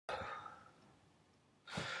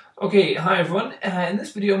Okay, hi everyone. In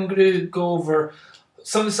this video I'm going to go over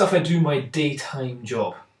some of the stuff I do in my daytime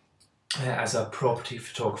job as a property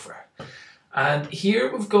photographer. And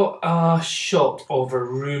here we've got a shot of a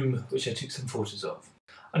room which I took some photos of.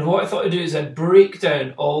 And what I thought I'd do is I'd break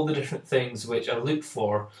down all the different things which I look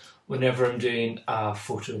for whenever I'm doing a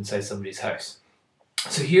photo inside somebody's house.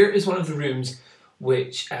 So here is one of the rooms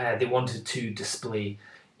which they wanted to display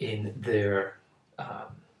in their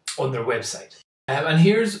on their website. And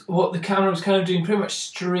here's what the camera was kind of doing pretty much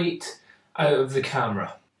straight out of the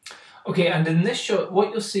camera. Okay, and in this shot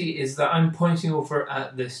what you'll see is that I'm pointing over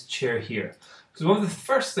at this chair here. So one of the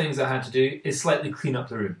first things I had to do is slightly clean up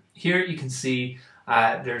the room. Here you can see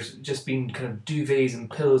there's just been kind of duvets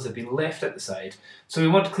and pillows that have been left at the side. So we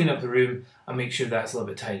want to clean up the room and make sure that's a little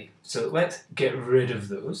bit tidy. So let's get rid of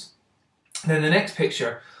those. Then the next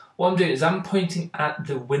picture, what I'm doing is I'm pointing at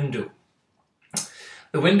the window.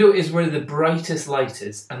 The window is where the brightest light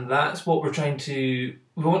is, and that's what we're trying to,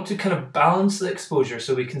 we want to kind of balance the exposure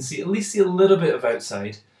so we can see, at least see a little bit of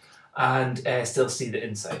outside and still see the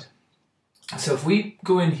inside. So if we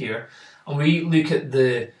go in here and we look at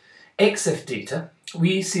the EXIF data,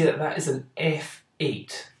 we see that that is an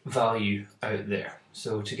f8 value out there.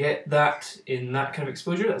 So to get that in that kind of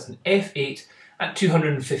exposure, that's an f8 at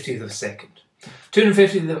 250th of a second.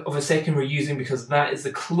 250th of a second we're using because that is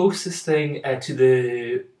the closest thing to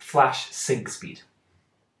the flash sync speed.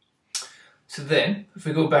 So then, if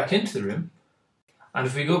we go back into the room, and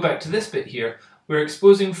if we go back to this bit here, we're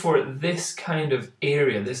exposing for this kind of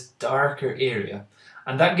area, this darker area,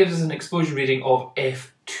 and that gives us an exposure reading of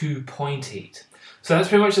f2.8. So that's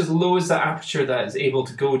pretty much as low as the aperture that is able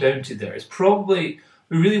to go down to there. It's probably,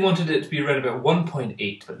 we really wanted it to be around about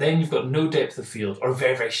 1.8, but then you've got no depth of field, or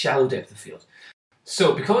very, very shallow depth of field.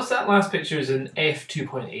 So because that last picture is an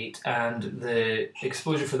f2.8 and the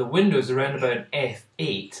exposure for the window is around about an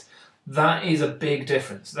f8, that is a big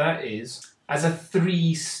difference. That is as a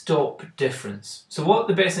 3-stop difference. So what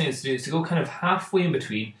the best thing is to do is to go kind of halfway in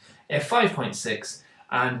between f5.6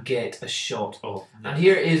 and get a shot of this. And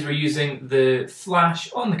here it is, we're using the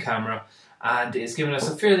flash on the camera and it's giving us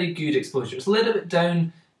a fairly good exposure. It's a little bit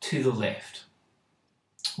down to the left,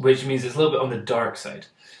 which means it's a little bit on the dark side.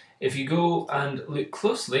 If you go and look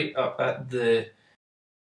closely up at the,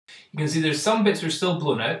 you can see there's some bits that are still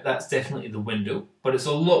blown out. That's definitely the window, but it's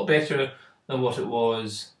a lot better than what it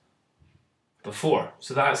was before.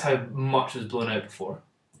 So that's how much was blown out before.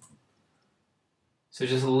 So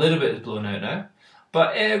just a little bit is blown out now,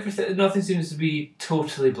 but nothing seems to be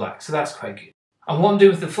totally black. So that's quite good. And what I'm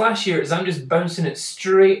doing with the flash here is I'm just bouncing it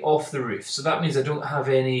straight off the roof. So that means I don't have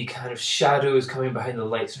any kind of shadows coming behind the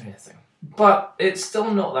lights or anything. But it's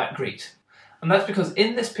still not that great. And that's because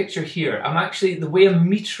in this picture here, I'm actually, the way I'm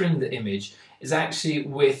metering the image is actually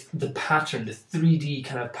with the pattern, the 3D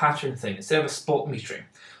kind of pattern thing, instead of a spot metering.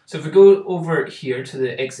 So if we go over here to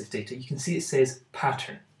the EXIF data, you can see it says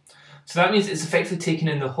pattern. So that means it's effectively taking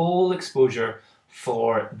in the whole exposure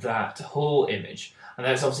for that whole image. And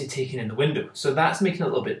that's obviously taking in the window. So that's making it a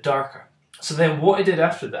little bit darker. So then what I did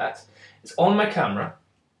after that is on my camera,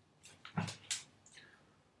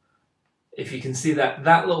 if you can see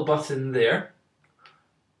that little button there,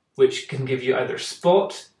 which can give you either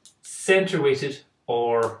spot, center weighted,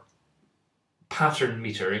 or pattern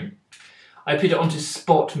metering, I put it onto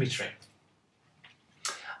spot metering.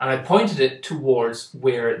 And I pointed it towards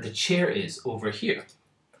where the chair is over here.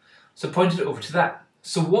 So I pointed it over to that.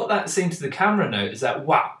 So what that's saying to the camera now is that,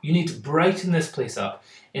 wow, you need to brighten this place up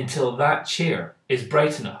until that chair is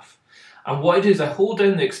bright enough. And what I do is I hold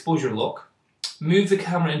down the exposure lock, move the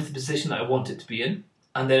camera into the position that I want it to be in,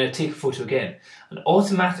 and then I take a photo again. And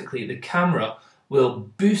automatically the camera will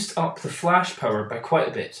boost up the flash power by quite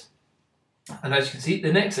a bit. And as you can see,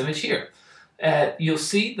 the next image here, you'll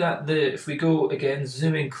see that if we go again,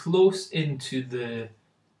 zooming close into the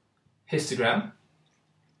histogram,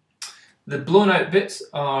 the blown out bits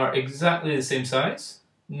are exactly the same size,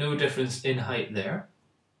 no difference in height there.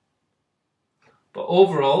 But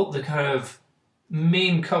overall, the kind of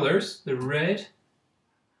main colours, the red,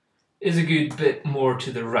 is a good bit more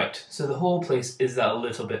to the right. So the whole place is that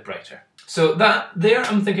little bit brighter. So that there,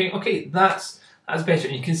 I'm thinking, okay, that's better.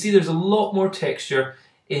 And you can see there's a lot more texture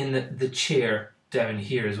in the chair down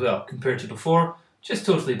here as well, compared to before, just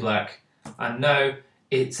totally black. And now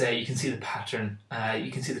it's you can see the pattern,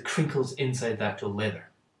 you can see the crinkles inside the actual leather.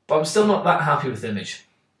 But I'm still not that happy with the image.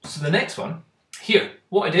 So the next one, here,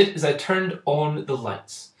 what I did is I turned on the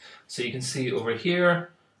lights. So you can see over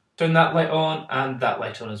here, turn that light on and that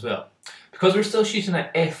light on as well. Because we're still shooting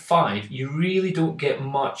at f5, you really don't get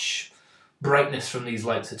much brightness from these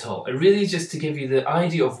lights at all. It really is just to give you the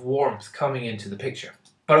idea of warmth coming into the picture.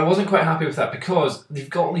 But I wasn't quite happy with that because they've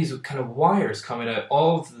got all these kind of wires coming out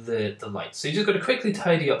of the lights. So you just got to quickly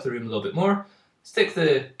tidy up the room a little bit more. Stick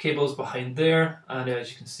the cables behind there, and as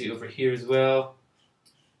you can see over here as well.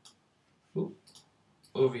 Ooh,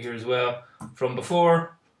 over here as well. From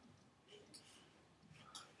before,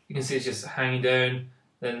 you can see it's just hanging down.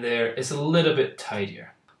 Then there, it's a little bit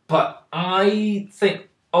tidier. But I think,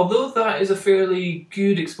 although that is a fairly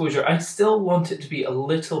good exposure, I still want it to be a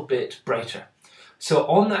little bit brighter. So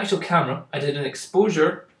on the actual camera, I did an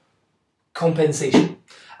exposure compensation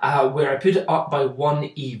where I put it up by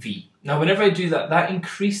 1 EV. Now whenever I do that, that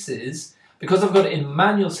increases, because I've got it in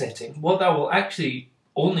manual setting, what that will actually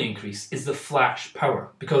only increase is the flash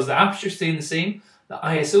power. Because the aperture is staying the same, the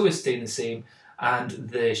ISO is staying the same, and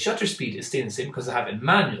the shutter speed is staying the same because I have it in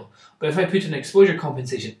manual. But if I put an exposure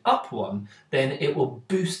compensation up 1, then it will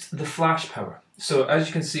boost the flash power. So as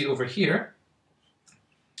you can see over here,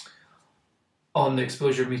 on the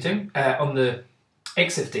exposure meeting, on the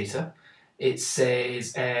EXIF data, it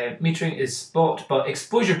says metering is spot, but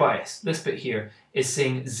exposure bias, this bit here, is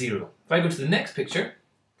saying 0. If I go to the next picture,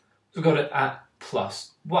 we've got it at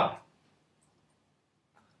 +1.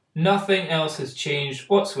 Nothing else has changed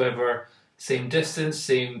whatsoever. Same distance,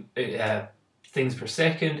 same things per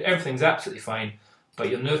second, everything's absolutely fine. But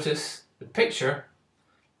you'll notice the picture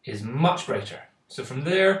is much brighter. So from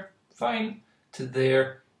there, fine, to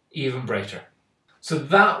there, even brighter. So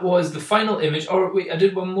that was the final image. Oh wait, I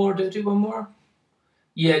did one more. Did I do one more?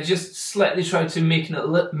 Yeah, just slightly tried to make it a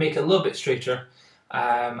little bit straighter.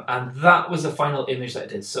 And that was the final image that I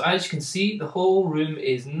did. So as you can see, the whole room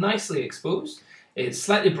is nicely exposed. It's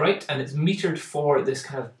slightly bright and it's metered for this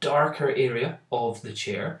kind of darker area of the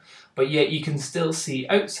chair. But yet you can still see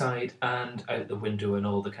outside and out the window and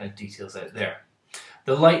all the kind of details out there.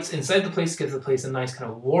 The lights inside the place give the place a nice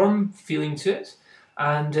kind of warm feeling to it.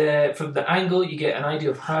 And from the angle, you get an idea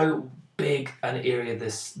of how big an area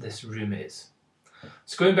this room is.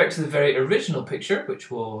 So going back to the very original picture, which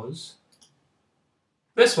was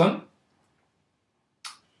this one,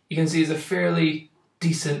 you can see it's a fairly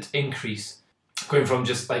decent increase. Going from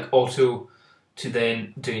just like auto to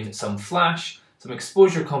then doing some flash, some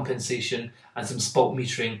exposure compensation, and some spot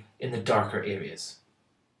metering in the darker areas.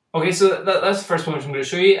 Okay, so that's the first one which I'm going to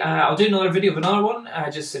show you. I'll do another video of another one,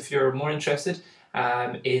 just if you're more interested.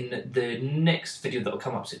 In the next video that will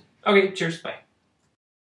come up soon. Okay, cheers, bye.